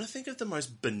think of the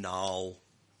most banal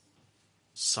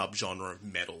subgenre of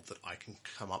metal that I can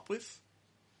come up with.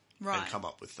 Right. And come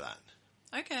up with that.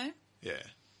 Okay. Yeah.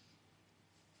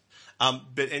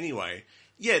 But anyway,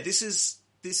 yeah, this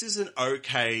is an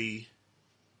okay,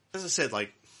 as I said,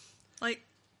 like,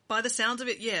 by the sounds of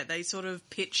it, yeah, they sort of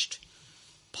pitched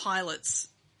pilots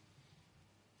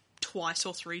twice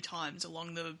or three times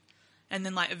and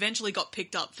then like eventually got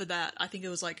picked up for that. I think it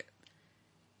was like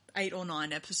 8 or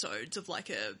 9 episodes of like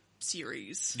a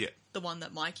series. Yeah. The one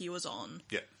that Mikey was on.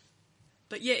 Yeah.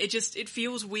 But yeah, it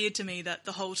feels weird to me that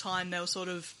the whole time they were sort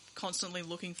of constantly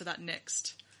looking for that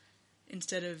next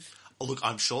instead of... Oh, look,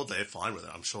 I'm sure they're fine with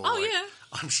it. I'm sure.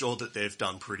 I'm sure that they've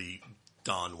done pretty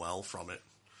darn well from it.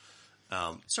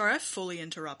 Sorry, I fully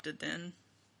interrupted then.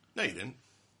 No, you didn't.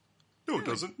 No, it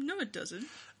doesn't. No, it doesn't.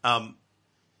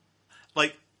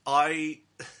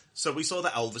 So we saw the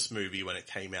Elvis movie when it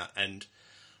came out, and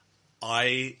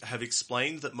I have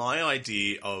explained that my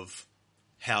idea of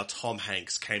how Tom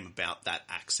Hanks came about that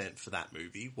accent for that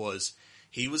movie was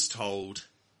he was told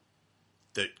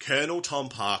that Colonel Tom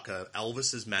Parker,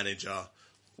 Elvis's manager,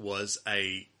 was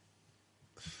is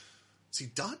he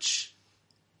Dutch?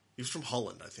 He was from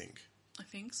Holland, I think. I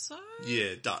think so.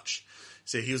 Yeah, Dutch.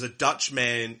 So he was a Dutch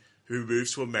man who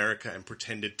moved to America and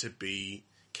pretended to be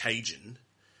Cajun.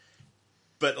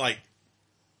 But, like,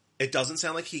 it doesn't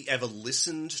sound like he ever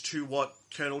listened to what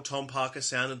Colonel Tom Parker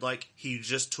sounded like. He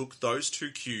just took those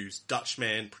two cues, Dutch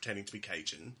man pretending to be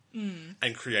Cajun,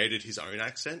 and created his own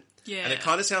accent. Yeah. And it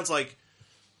kind of sounds like,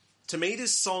 to me,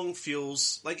 this song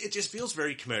feels, like, it just feels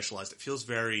very commercialized. It feels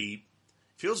very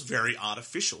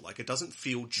artificial. Like, it doesn't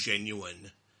feel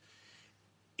genuine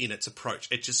in its approach.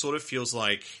 It just sort of feels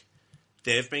like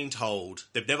they've been told,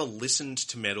 they've never listened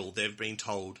to metal, they've been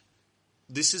told,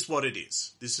 this is what it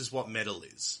is. This is what metal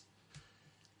is.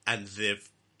 And they've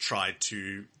tried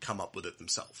to come up with it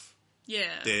themselves.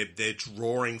 Yeah. They're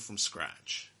drawing from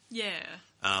scratch. Yeah.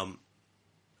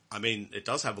 I mean, it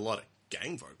does have a lot of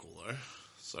gang vocal, though.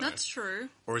 So, that's true.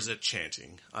 Or is it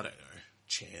chanting? I don't know.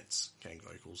 Chants. Gang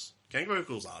vocals. Gang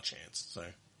vocals are chants, so...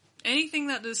 Anything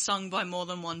that is sung by more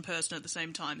than one person at the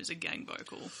same time is a gang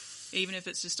vocal, even if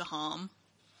it's just a harm.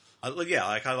 I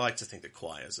like to think that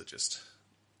choirs are just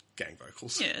gang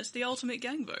vocals. Yeah, it's the ultimate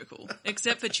gang vocal.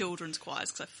 Except for children's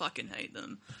choirs, because I fucking hate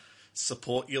them.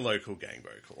 Support your local gang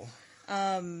vocal.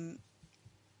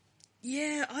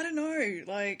 Yeah, I don't know,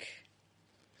 like...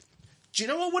 Do you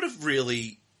know what would have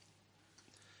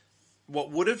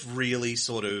really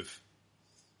sort of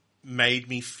made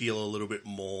me feel a little bit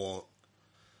more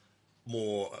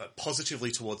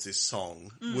positively towards this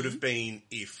song would have been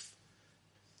if,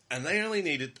 and they only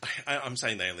needed, I'm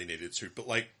saying they only needed 2, but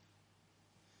like,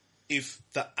 if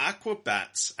the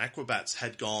Aquabats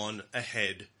had gone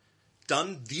ahead,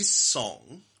 done this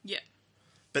song, yeah,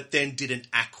 but then did an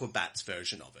Aquabats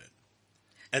version of it.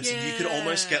 And so you could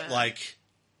almost get like,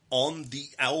 on the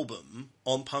album,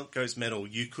 on Punk Goes Metal,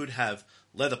 you could have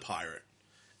Leather Pirate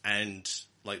and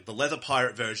like the Leather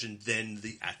Pirate version, then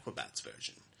the Aquabats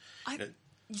version.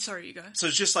 Sorry, you go. So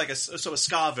it's just like a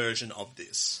ska version of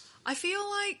this. I feel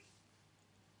like...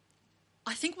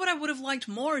 I think what I would have liked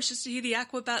more is just to hear the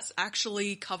Aquabats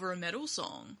actually cover a metal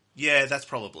song. Yeah, that's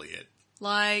probably it.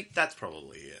 Like... That's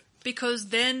probably it. Because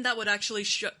then that would actually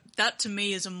show... That, to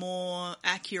me, is a more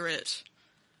accurate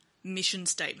mission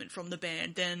statement from the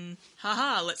band than,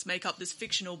 haha, let's make up this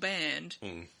fictional band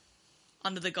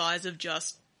under the guise of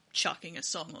just chucking a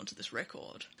song onto this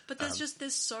record. But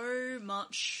there's so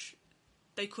much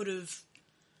they could have...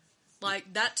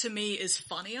 Like, that to me is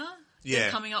funnier than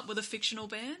coming up with a fictional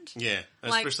band. Yeah,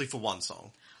 especially for one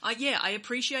song. I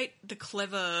appreciate the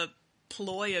clever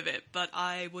ploy of it, but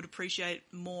I would appreciate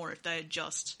more if they had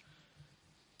just...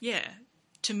 Yeah,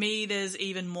 to me there's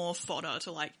even more fodder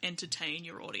to, like, entertain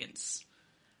your audience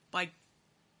by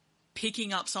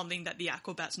picking up something that the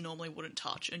Aquabats normally wouldn't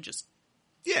touch and just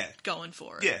going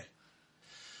for it. Yeah.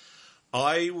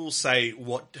 I will say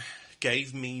what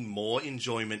gave me more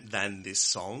enjoyment than this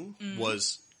song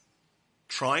was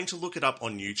trying to look it up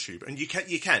on YouTube. And you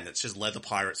can, it's just Leather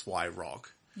Pirates Y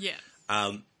Rock. Yeah.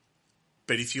 But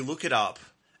But if you look it up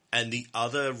and the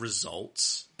other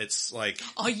results, it's like...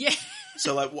 Oh, yeah.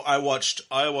 So like I watched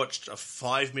a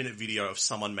 5-minute video of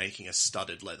someone making a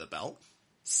studded leather belt.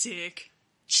 Sick.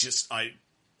 Just, I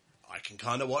can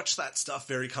kind of watch that stuff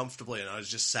very comfortably, and I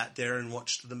just sat there and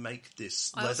watched them make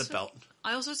this leather belt.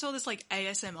 I also saw this like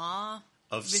ASMR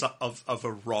of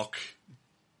a rock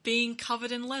being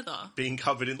covered in leather. Being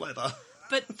covered in leather.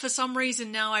 But for some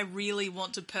reason now I really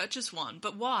want to purchase one.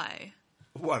 But why?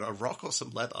 What, a rock or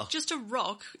some leather? Just a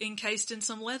rock encased in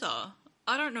some leather.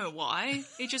 I don't know why.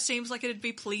 It just seems like it'd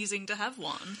be pleasing to have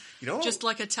one. You know what? Just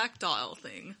like a tactile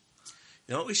thing.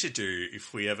 You know what we should do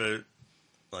if we ever,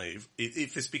 like,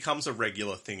 if this becomes a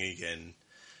regular thing again,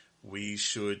 we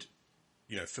should,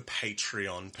 for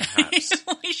Patreon perhaps.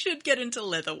 We should get into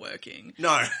leatherworking.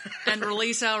 No. And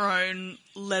release our own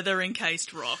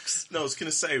leather-encased rocks. No, I was going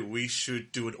to say we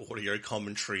should do an audio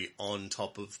commentary on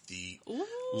top of the Ooh.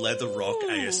 leather rock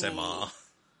ASMR.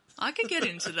 I could get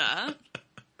into that.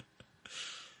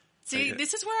 See,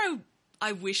 this is where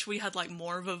I wish we had, like,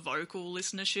 more of a vocal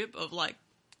listenership of, like,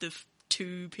 the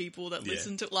two people that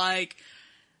listen to, like,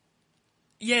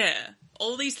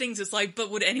 all these things. It's like,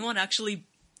 but would anyone actually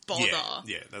bother?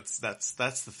 Yeah, that's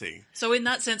the thing. So in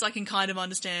that sense, I can kind of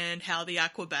understand how the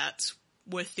Aquabats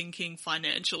were thinking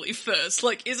financially first.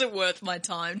 Like, is it worth my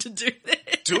time to do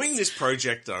this? Doing this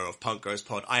project, though, of Punk Goes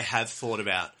Pod, I have thought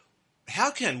about,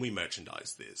 how can we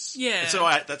merchandise this? Yeah. And so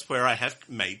that's where I have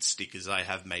made stickers, I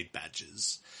have made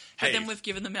badges. But then we've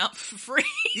given them out for free.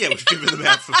 Yeah, we've given them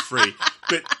out for free.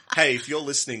 But hey, if you're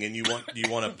listening and you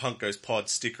want a Punk Goes Pod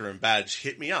sticker and badge,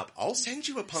 hit me up. I'll send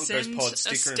you a Punk Goes Pod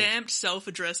sticker. Send a stamped,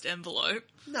 self-addressed envelope.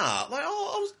 Nah, like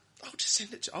I'll just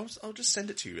send it. I'll just send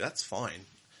it to you. That's fine.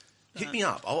 Hit me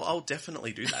up. I'll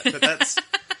definitely do that. But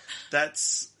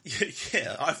that's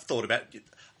yeah. I've thought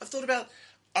about.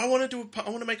 I want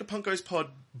to make a Punk Goes Pod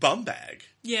bum bag.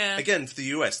 Yeah. Again, for the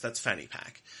US, that's fanny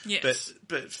pack. Yes.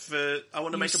 But I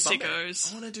want to make a bum bag.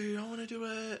 Sickos. I want to do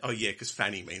a... Oh yeah, because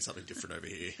fanny means something different over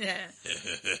here. Yeah.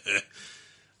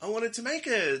 I wanted to make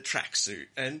a tracksuit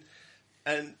and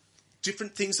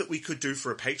different things that we could do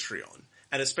for a Patreon.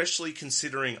 And especially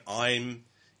considering I'm,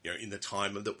 in the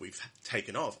time that we've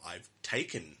taken off, I've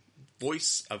taken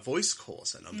a voice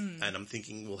course and I'm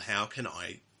thinking, well, how can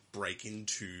I break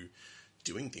into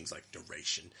doing things like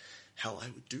narration? Hell, I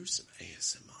would do some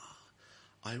ASMR.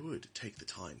 I would take the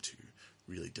time to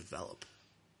really develop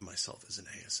myself as an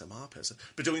ASMR person.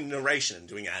 But doing narration and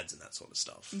doing ads and that sort of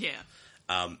stuff.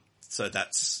 Yeah. So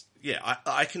that's... Yeah,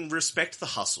 I can respect the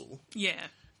hustle. Yeah.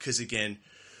 Because, again,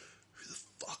 who the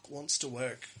fuck wants to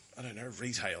work, I don't know,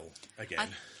 retail again?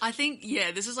 I think,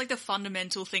 this is like the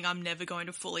fundamental thing I'm never going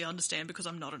to fully understand because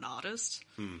I'm not an artist.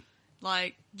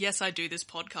 Like, yes, I do this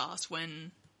podcast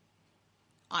when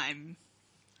I'm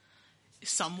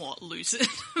somewhat lucid,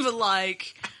 but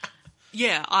like,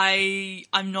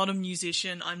 I'm not a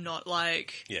musician. I'm not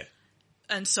like,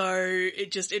 and so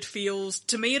it feels,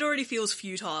 to me, it already feels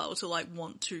futile to like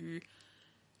want to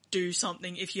do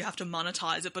something if you have to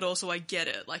monetize it, but also I get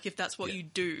it. Like, if that's what you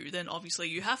do, then obviously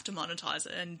you have to monetize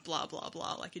it and blah, blah,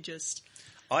 blah. Like, it just,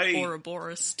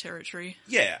 Ouroboros territory.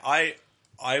 Yeah,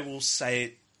 I will say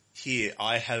it here.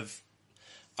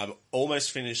 I'm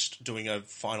almost finished doing a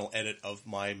final edit of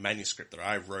my manuscript that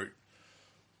I wrote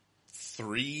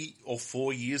 3 or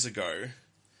 4 years ago.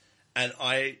 And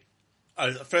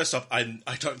first off, I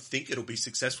don't think it'll be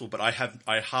successful, but I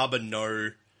harbor no,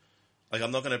 like,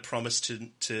 I'm not going to promise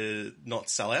to not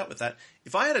sell out with that.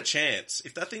 If I had a chance,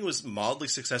 if that thing was mildly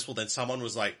successful, then someone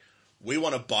was like, we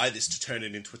want to buy this to turn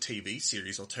it into a TV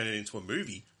series or turn it into a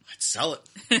movie, I'd sell it.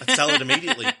 I'd sell it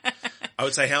immediately. I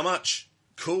would say, how much?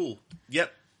 Cool.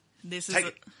 Yep.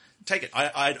 Take it.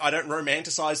 I don't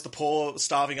romanticize the poor,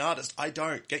 starving artist. I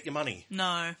don't. Get your money.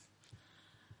 No.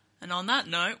 And on that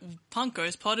note, Punk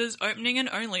Goes Pod is opening an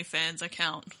OnlyFans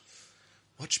account.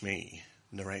 Watch me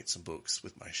narrate some books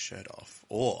with my shirt off,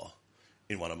 or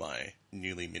in one of my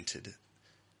newly minted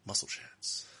muscle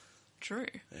shirts. True.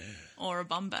 Yeah. Or a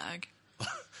bum bag.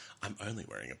 I'm only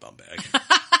wearing a bum bag.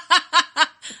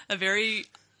 A very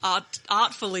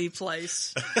artfully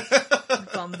placed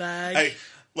bum bag. Hey,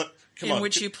 look, come on. In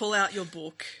which you pull out your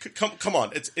book. Come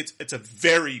on. It's a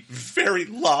very, very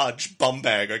large bum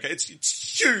bag, okay?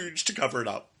 It's huge to cover it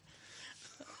up.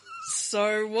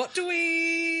 So what do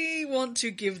we want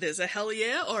to give this? A hell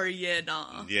yeah or a yeah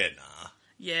nah? Yeah, nah.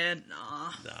 Yeah,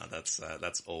 nah. Nah,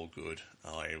 that's all good.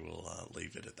 I will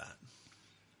leave it at that.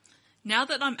 Now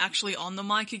that I'm actually on the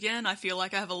mic again, I feel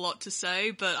like I have a lot to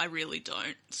say, but I really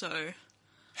don't, so...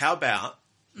 How about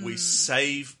we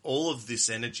save all of this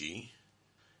energy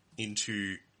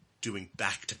into doing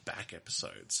back-to-back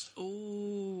episodes.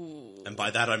 Ooh. And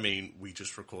by that I mean we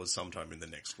just record sometime in the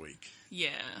next week Yeah.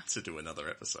 to do another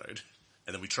episode.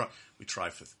 And then we try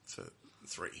for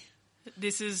 3.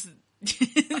 This is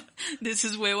this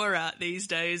is where we're at these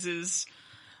days, is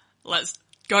let's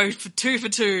go for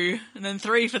 2 and then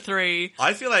 3 for 3.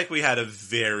 I feel like we had a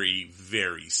very,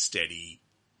 very steady,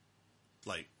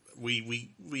 like,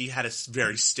 we had a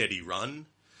very steady run.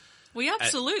 We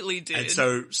absolutely did. And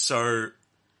so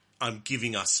I'm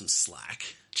giving us some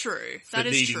slack. True. For That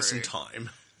is needing true. some time.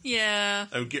 Yeah.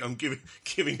 I'm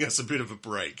giving us a bit of a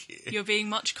break here. You're being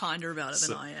much kinder about it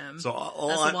than I am. So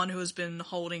as the one who has been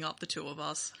holding up the two of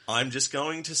us. I'm just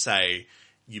going to say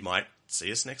you might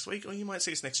see us next week or you might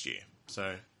see us next year.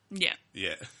 So, Yeah.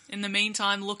 yeah. In the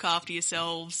meantime, look after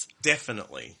yourselves.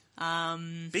 Definitely.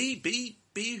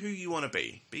 Be who you want to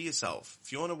be. Be yourself.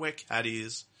 If you want to wear cat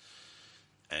ears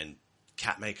and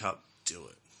cat makeup, do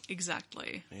it.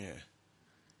 Exactly. Yeah.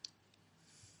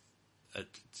 Do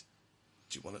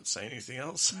you want to say anything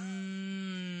else? No.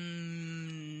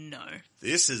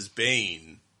 This has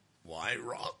been White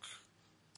Rock.